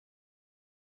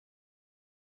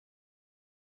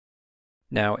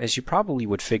Now, as you probably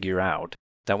would figure out,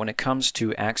 that when it comes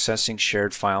to accessing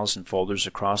shared files and folders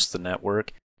across the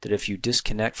network, that if you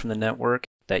disconnect from the network,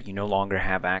 that you no longer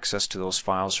have access to those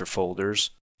files or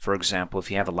folders. For example,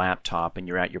 if you have a laptop and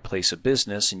you're at your place of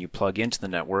business and you plug into the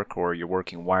network or you're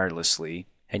working wirelessly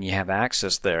and you have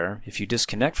access there, if you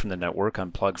disconnect from the network,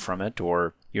 unplug from it,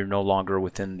 or you're no longer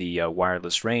within the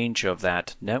wireless range of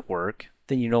that network,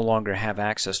 then you no longer have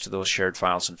access to those shared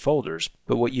files and folders.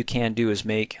 But what you can do is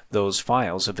make those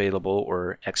files available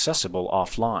or accessible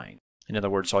offline. In other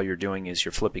words, all you're doing is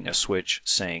you're flipping a switch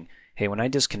saying, hey, when I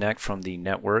disconnect from the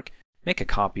network, make a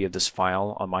copy of this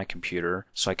file on my computer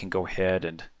so I can go ahead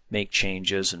and make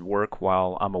changes and work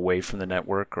while I'm away from the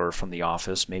network or from the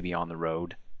office, maybe on the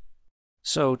road.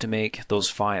 So to make those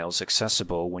files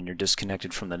accessible when you're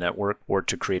disconnected from the network, or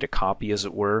to create a copy as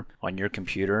it were on your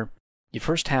computer, you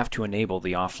first have to enable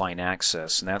the offline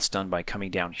access, and that's done by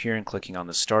coming down here and clicking on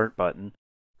the Start button,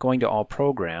 going to All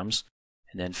Programs,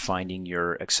 and then finding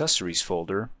your Accessories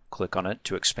folder, click on it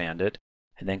to expand it,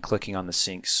 and then clicking on the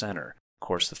Sync Center. Of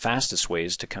course, the fastest way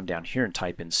is to come down here and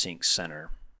type in Sync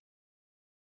Center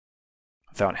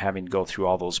without having to go through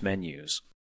all those menus.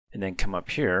 And then come up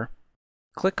here,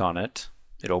 click on it,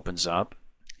 it opens up,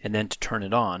 and then to turn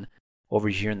it on, over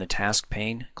here in the task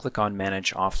pane, click on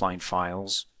Manage Offline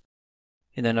Files.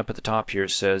 And then up at the top here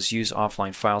it says use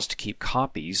offline files to keep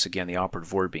copies, again the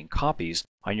operative word being copies,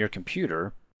 on your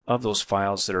computer of those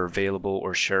files that are available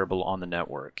or shareable on the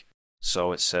network.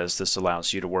 So it says this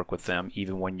allows you to work with them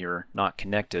even when you're not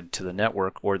connected to the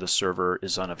network or the server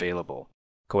is unavailable.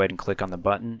 Go ahead and click on the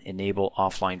button Enable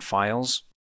Offline Files,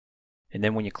 and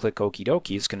then when you click Okie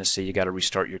dokie, it's going to say you got to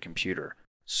restart your computer.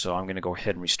 So I'm going to go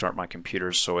ahead and restart my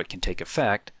computer so it can take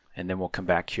effect, and then we'll come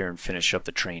back here and finish up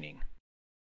the training.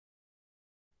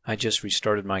 I just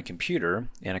restarted my computer,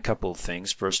 and a couple of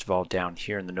things. First of all, down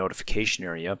here in the notification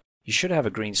area, you should have a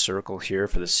green circle here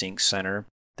for the Sync Center,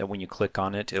 that when you click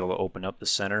on it, it'll open up the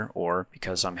center, or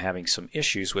because I'm having some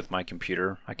issues with my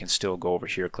computer, I can still go over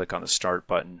here, click on the Start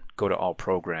button, go to All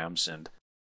Programs, and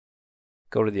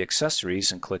go to the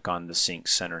Accessories and click on the Sync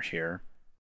Center here.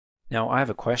 Now I have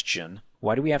a question.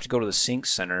 Why do we have to go to the Sync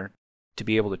Center to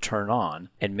be able to turn on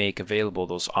and make available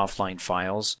those offline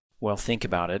files? Well, think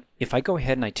about it. If I go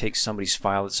ahead and I take somebody's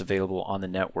file that's available on the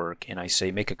network and I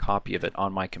say make a copy of it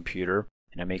on my computer,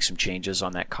 and I make some changes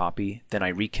on that copy, then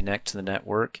I reconnect to the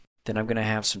network, then I'm going to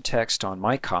have some text on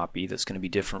my copy that's going to be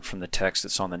different from the text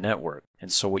that's on the network.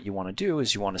 And so what you want to do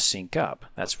is you want to sync up.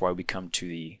 That's why we come to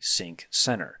the Sync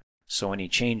Center. So any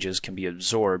changes can be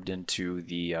absorbed into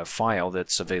the file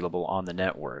that's available on the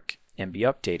network and be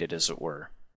updated, as it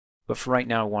were. But for right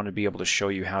now, I want to be able to show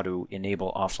you how to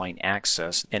enable offline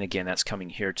access. And again, that's coming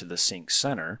here to the Sync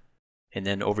Center. And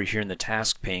then over here in the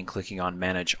task pane, clicking on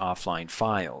Manage Offline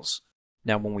Files.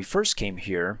 Now when we first came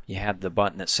here, you had the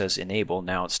button that says Enable.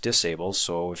 Now it's Disable,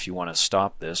 so if you want to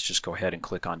stop this, just go ahead and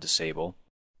click on Disable.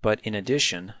 But in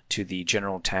addition to the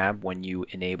General tab, when you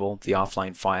enable the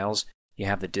offline files, you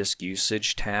have the Disk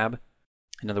Usage tab.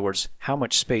 In other words, how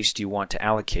much space do you want to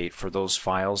allocate for those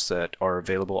files that are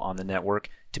available on the network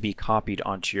to be copied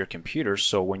onto your computer,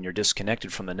 so when you're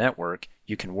disconnected from the network,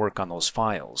 you can work on those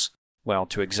files. Well,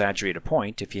 to exaggerate a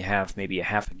point, if you have maybe a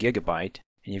half a gigabyte,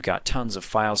 and you've got tons of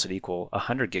files that equal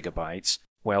 100 gigabytes,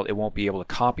 well, it won't be able to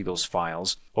copy those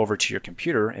files over to your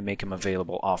computer and make them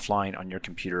available offline on your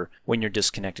computer when you're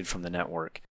disconnected from the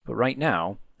network. But right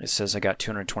now, it says I got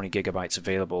 220 gigabytes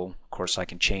available. Of course, I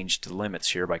can change the limits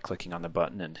here by clicking on the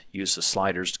button and use the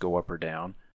sliders to go up or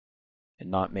down and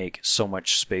not make so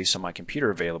much space on my computer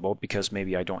available because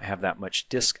maybe I don't have that much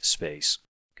disk space.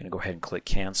 I'm going to go ahead and click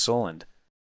Cancel, and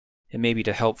maybe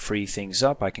to help free things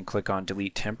up, I can click on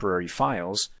Delete Temporary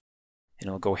Files, and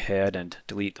it'll go ahead and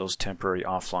delete those temporary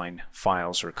offline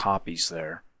files or copies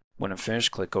there. When I'm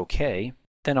finished, click OK.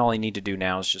 Then all I need to do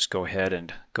now is just go ahead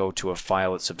and go to a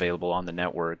file that's available on the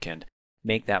network and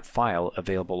make that file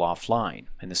available offline.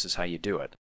 And this is how you do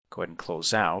it. Go ahead and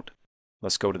close out.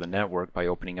 Let's go to the network by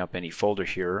opening up any folder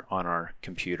here on our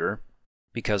computer.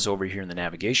 Because over here in the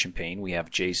navigation pane we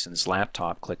have Jason's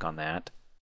laptop, click on that.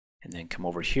 And then come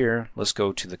over here, let's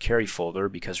go to the carry folder,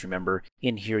 because remember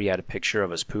in here he had a picture of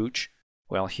his pooch.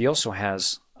 Well, he also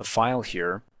has a file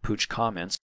here, pooch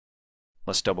comments.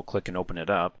 Let's double click and open it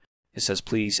up. It says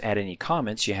please add any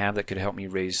comments you have that could help me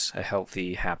raise a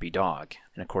healthy, happy dog.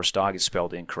 And of course dog is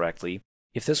spelled incorrectly.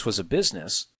 If this was a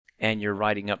business and you're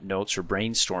writing up notes or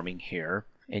brainstorming here,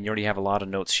 and you already have a lot of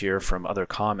notes here from other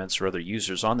comments or other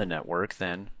users on the network,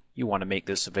 then you want to make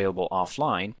this available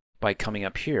offline by coming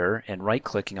up here and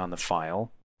right-clicking on the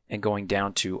file and going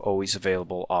down to Always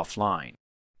Available Offline.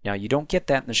 Now you don't get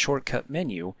that in the shortcut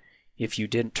menu. if you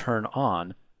didn't turn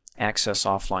on Access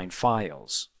Offline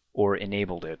Files or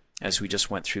enabled it, as we just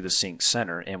went through the Sync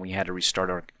Center and we had to restart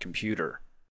our computer.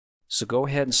 So go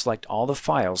ahead and select all the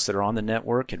files that are on the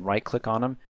network and right-click on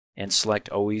them and select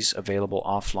Always Available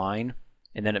Offline,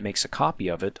 and then it makes a copy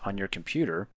of it on your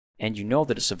computer, and you know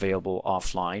that it's available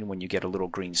offline when you get a little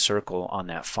green circle on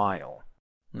that file.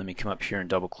 Let me come up here and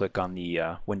double-click on the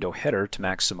window header to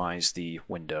maximize the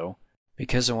window,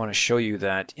 because I want to show you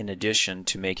that in addition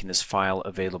to making this file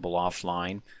available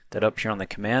offline, that up here on the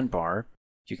command bar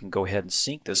you can go ahead and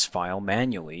sync this file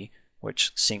manually,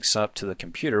 which syncs up to the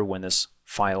computer when this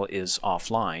file is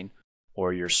offline,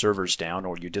 or your server's down,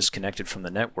 or you're disconnected from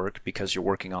the network because you're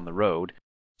working on the road.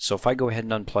 So if I go ahead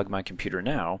and unplug my computer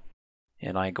now,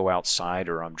 and I go outside,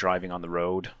 or I'm driving on the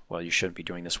road, well, you shouldn't be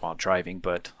doing this while driving,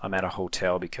 but I'm at a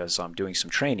hotel because I'm doing some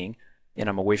training and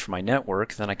I'm away from my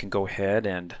network, then I can go ahead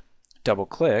and double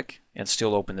click and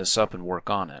still open this up and work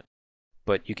on it.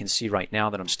 But you can see right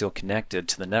now that I'm still connected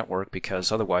to the network,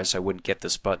 because otherwise I wouldn't get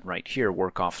this button right here,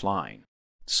 Work Offline.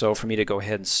 So for me to go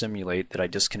ahead and simulate that I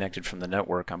disconnected from the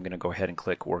network, I'm going to go ahead and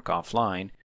click Work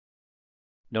Offline.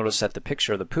 Notice that the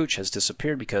picture of the pooch has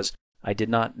disappeared because I did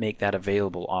not make that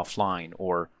available offline,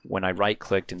 or when I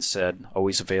right-clicked and said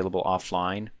Always Available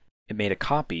Offline, it made a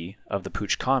copy of the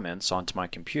pooch comments onto my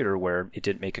computer, where it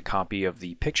didn't make a copy of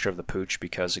the picture of the pooch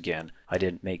because, again, I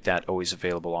didn't make that Always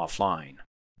Available Offline.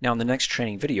 Now in the next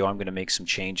training video I'm going to make some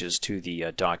changes to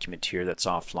the document here that's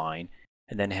offline,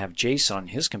 and then have Jason on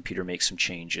his computer make some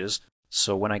changes.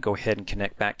 So when I go ahead and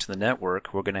connect back to the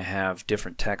network, we're going to have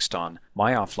different text on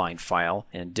my offline file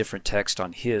and different text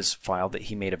on his file that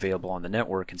he made available on the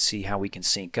network, and see how we can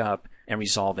sync up and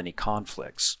resolve any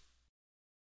conflicts.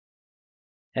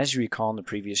 As you recall in the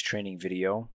previous training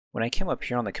video, when I came up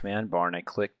here on the command bar and I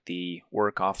clicked the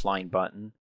Work Offline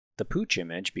button, the pooch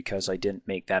image, because I didn't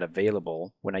make that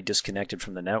available when I disconnected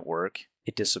from the network,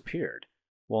 it disappeared.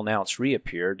 Well, now it's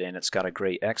reappeared and it's got a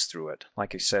gray X through it.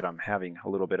 Like I said, I'm having a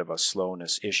little bit of a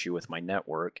slowness issue with my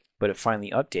network, but it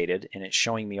finally updated and it's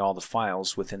showing me all the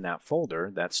files within that folder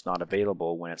that's not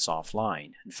available when it's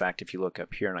offline. In fact, if you look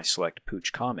up here and I select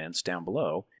Pooch Comments down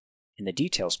below, in the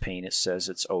details pane it says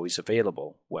it's always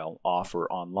available, well, off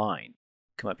or online.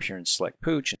 Come up here and select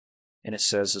Pooch, and it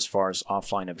says as far as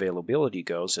offline availability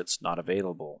goes, it's not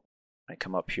available. I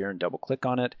come up here and double click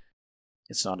on it.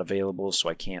 It's not available, so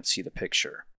I can't see the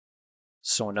picture.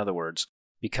 So in other words,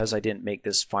 because I didn't make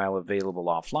this file available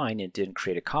offline, it didn't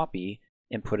create a copy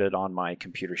and put it on my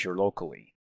computer here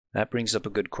locally. That brings up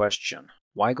a good question.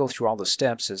 Why go through all the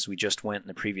steps as we just went in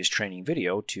the previous training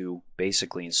video to,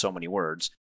 basically in so many words,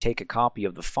 take a copy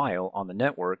of the file on the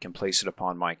network and place it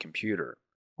upon my computer?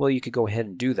 Well, you could go ahead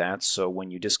and do that, so when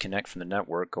you disconnect from the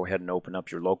network, go ahead and open up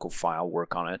your local file,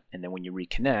 work on it, and then when you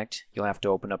reconnect, you'll have to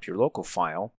open up your local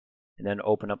file, and then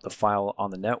open up the file on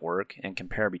the network and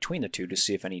compare between the two to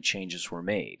see if any changes were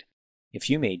made. If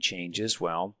you made changes,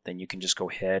 well, then you can just go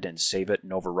ahead and save it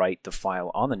and overwrite the file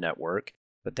on the network.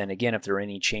 But then again, if there are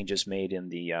any changes made in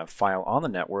the file on the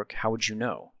network, how would you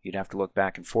know? You'd have to look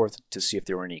back and forth to see if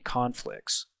there were any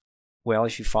conflicts. Well,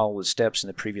 if you follow the steps in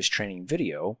the previous training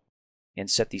video and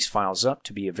set these files up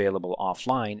to be available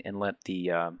offline and let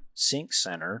the Sync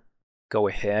Center go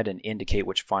ahead and indicate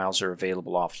which files are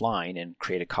available offline and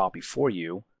create a copy for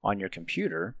you on your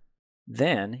computer,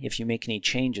 then if you make any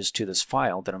changes to this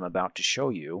file that I'm about to show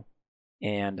you,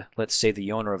 and let's say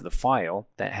the owner of the file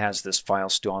that has this file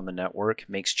still on the network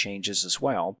makes changes as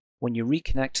well, when you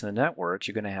reconnect to the network,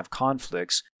 you're going to have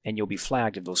conflicts and you'll be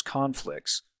flagged of those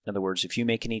conflicts. In other words, if you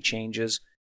make any changes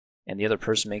and the other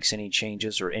person makes any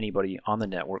changes, or anybody on the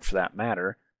network for that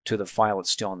matter, to the file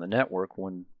that's still on the network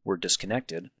when we're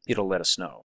disconnected, it'll let us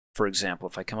know. For example,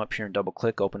 if I come up here and double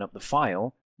click, open up the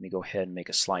file, let me go ahead and make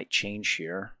a slight change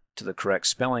here to the correct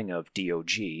spelling of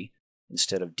DOG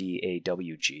instead of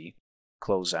DAWG.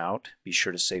 Close out, be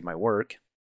sure to save my work.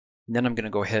 And then I'm going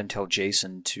to go ahead and tell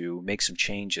Jason to make some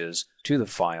changes to the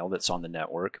file that's on the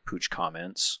network, Pooch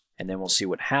Comments, and then we'll see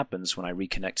what happens when I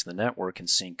reconnect to the network and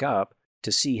sync up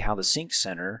to see how the Sync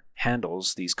Center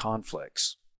handles these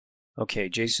conflicts. Okay,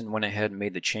 Jason went ahead and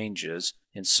made the changes,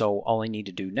 and so all I need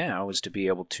to do now is to be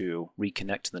able to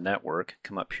reconnect to the network,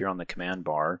 come up here on the command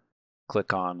bar,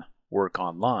 click on Work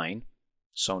Online.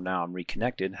 So now I'm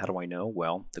reconnected. How do I know?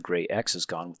 Well, the gray X is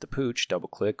gone with the pooch. Double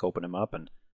click, open him up, and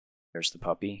there's the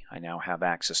puppy. I now have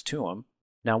access to him.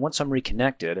 Now once I'm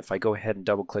reconnected, if I go ahead and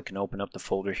double click and open up the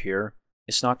folder here,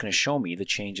 it's not going to show me the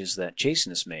changes that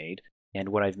Jason has made, and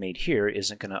what I've made here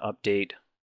isn't going to update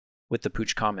with the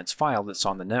Pooch Comments file that's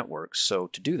on the network. So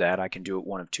to do that, I can do it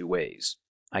one of two ways.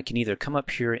 I can either come up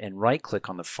here and right click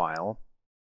on the file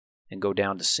and go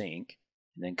down to sync,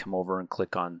 and then come over and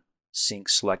click on Sync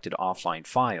Selected Offline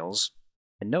Files,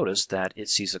 and notice that it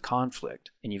sees a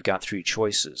conflict, and you've got three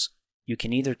choices. You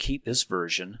can either keep this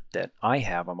version that I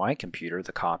have on my computer,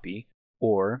 the copy,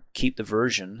 or keep the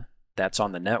version that's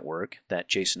on the network that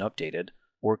Jason updated,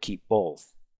 or keep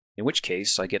both. In which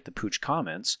case, I get the Pooch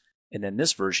comments, and then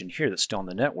this version here that's still on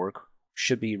the network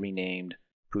should be renamed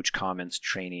Pooch Comments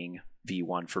Training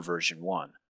V1 for version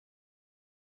 1.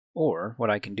 Or what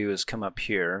I can do is come up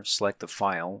here, select the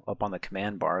file up on the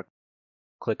command bar,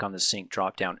 click on the sync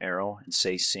drop-down arrow and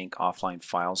say sync offline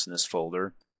files in this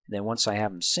folder. And then once I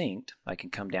have them synced, I can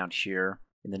come down here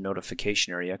in the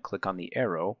notification area, click on the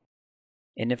arrow.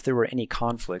 And if there were any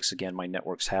conflicts, again, my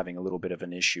network's having a little bit of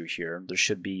an issue here, there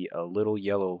should be a little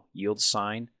yellow yield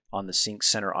sign on the sync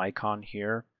center icon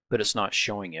here, but it's not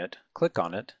showing it. Click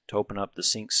on it to open up the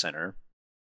sync center,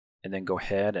 and then go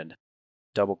ahead and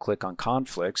double click on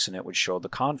conflicts, and it would show the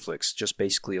conflicts, just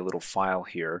basically a little file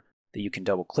here that you can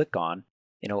double click on,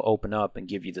 and it'll open up and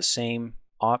give you the same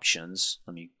options.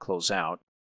 Let me close out,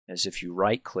 as if you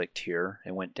right clicked here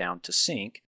and went down to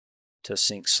sync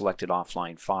selected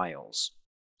offline files.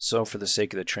 So for the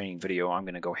sake of the training video, I'm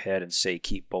going to go ahead and say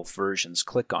keep both versions,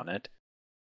 click on it,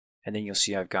 and then you'll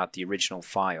see I've got the original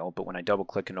file, but when I double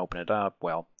click and open it up,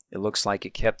 well, it looks like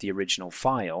it kept the original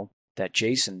file that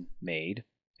Jason made,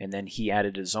 and then he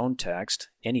added his own text.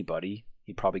 Anybody,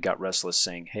 he probably got restless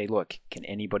saying, hey look, can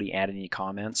anybody add any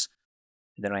comments?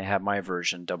 And then I have my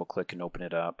version, double click and open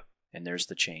it up, and there's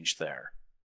the change there.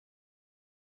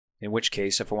 In which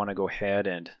case, if I want to go ahead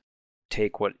and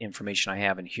take what information I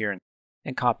have in here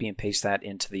and copy and paste that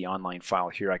into the online file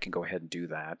here, I can go ahead and do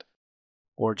that.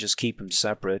 Or just keep them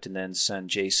separate and then send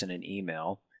Jason an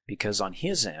email, because on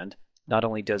his end, not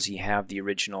only does he have the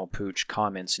original Pooch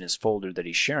comments in his folder that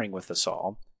he's sharing with us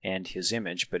all, and his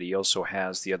image, but he also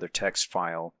has the other text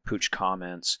file, Pooch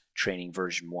Comments Training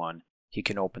version 1. He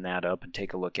can open that up and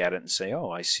take a look at it and say,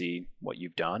 oh, I see what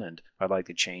you've done and I like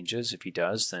the changes. If he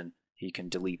does, then he can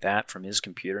delete that from his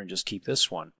computer and just keep this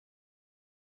one.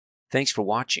 Thanks for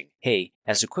watching. Hey,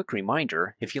 as a quick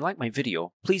reminder, if you like my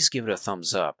video, please give it a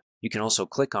thumbs up. You can also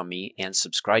click on me and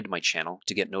subscribe to my channel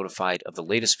to get notified of the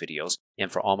latest videos.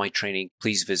 And for all my training,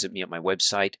 please visit me at my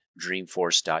website,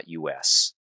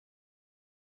 dreamforce.us.